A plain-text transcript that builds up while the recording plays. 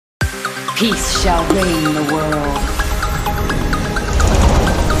Peace shall reign the world.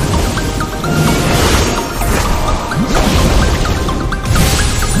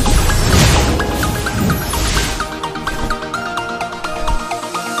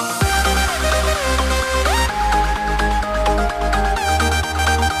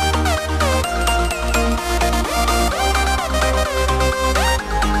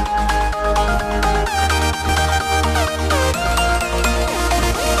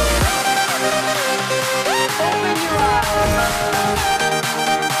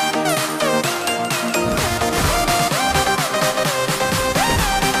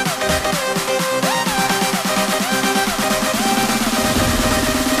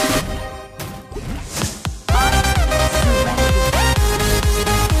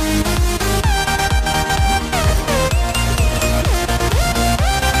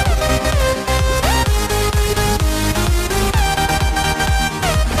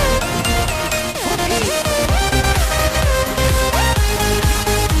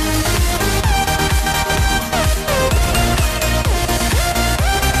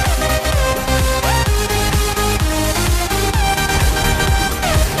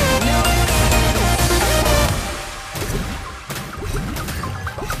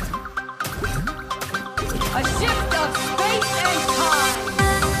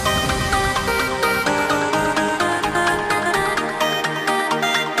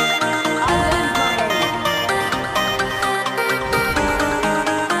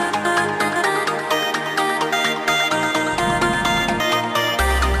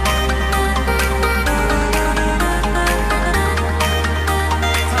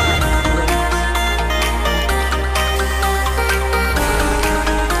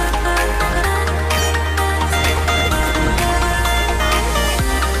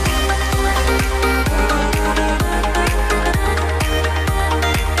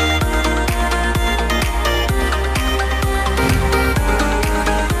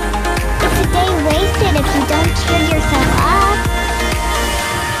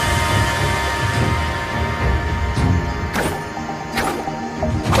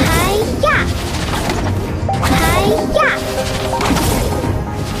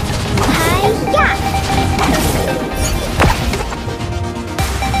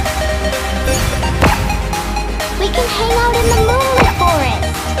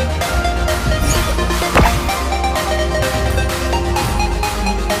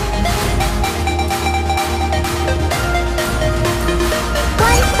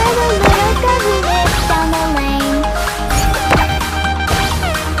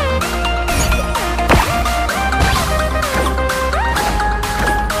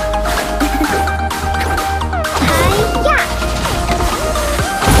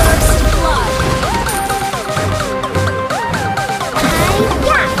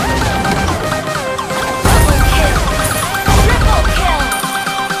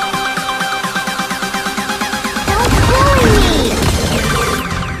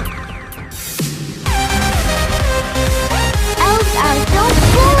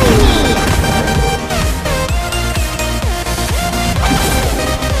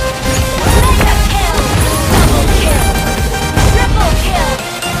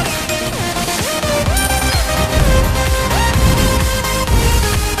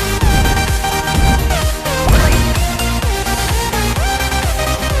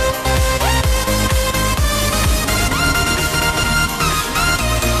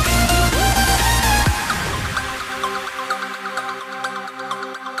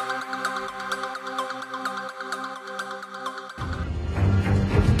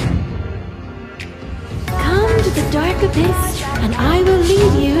 Abyss, and I will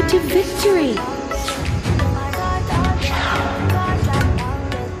lead you to victory.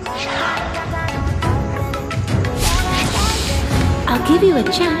 I'll give you a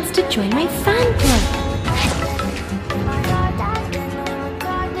chance to join my fan club.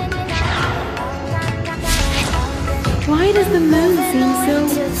 Why does the moon seem so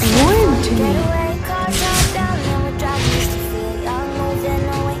warm to me?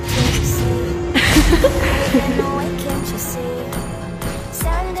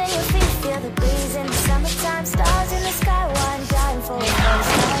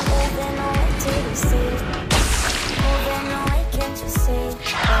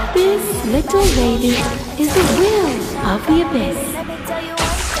 This little lady is the will of the abyss.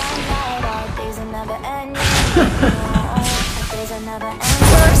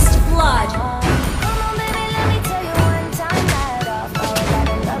 First blood.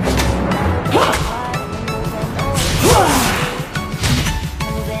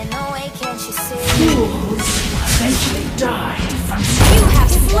 Fools eventually die from You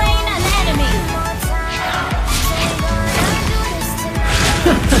have slain an enemy.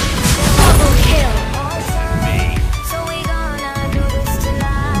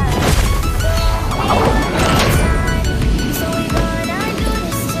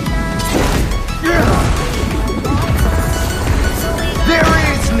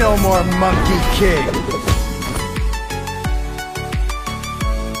 more Monkey King.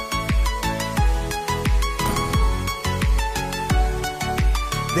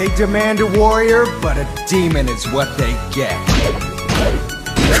 They demand a warrior, but a demon is what they get.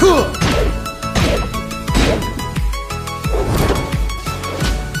 Cool.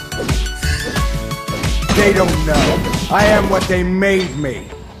 They don't know. I am what they made me.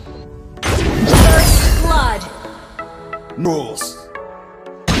 First blood. Rules.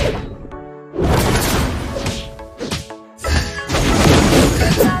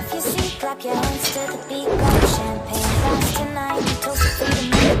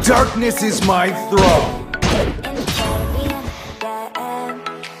 Darkness is my throne.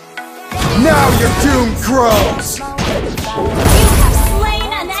 Now your doom grows. You have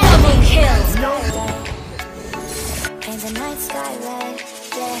slain an enemy kill.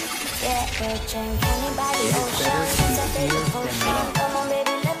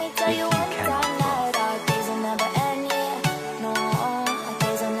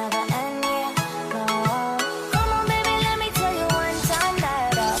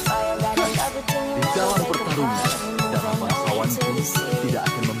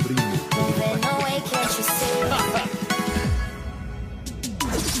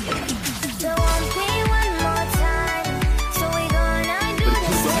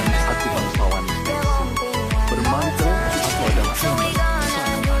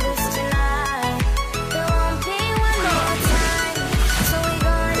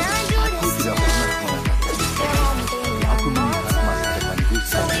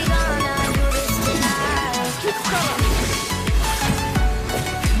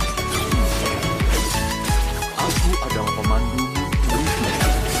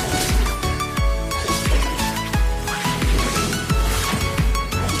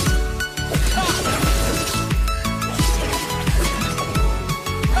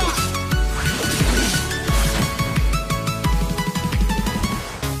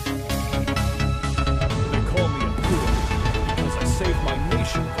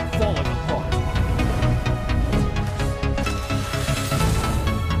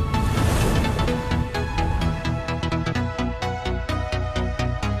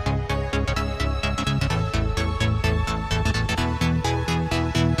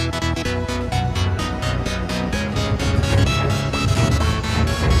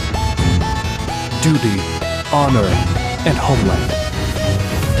 Duty, honor, and homeland.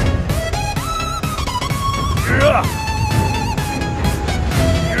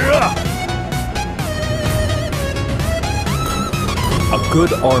 A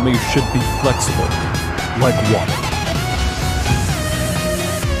good army should be flexible, like water.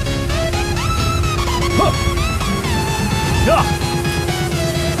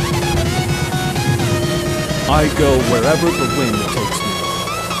 I go wherever the wind takes me.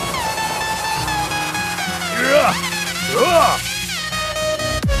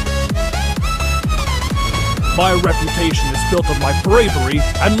 My reputation is built on my bravery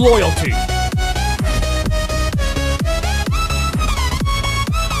and loyalty.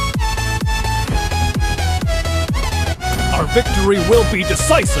 Our victory will be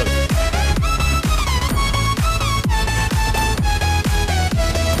decisive.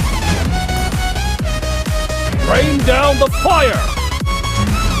 Rain down the fire!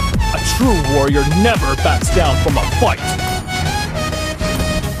 A true warrior never backs down from a fight.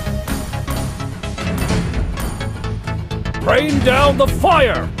 Rain down the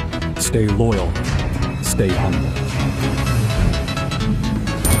fire! Stay loyal. Stay humble.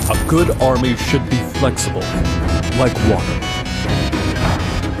 A good army should be flexible, like water.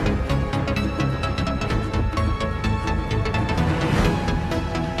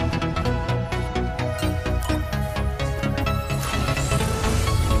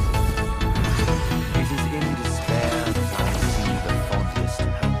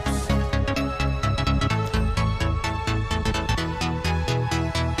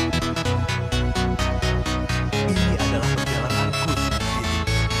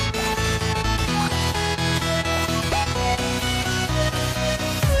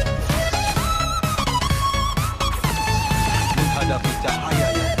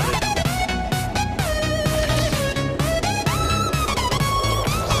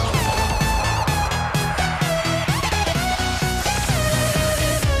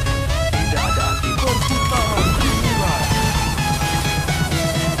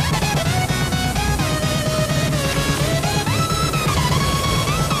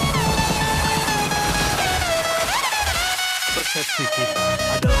 Persepsi kita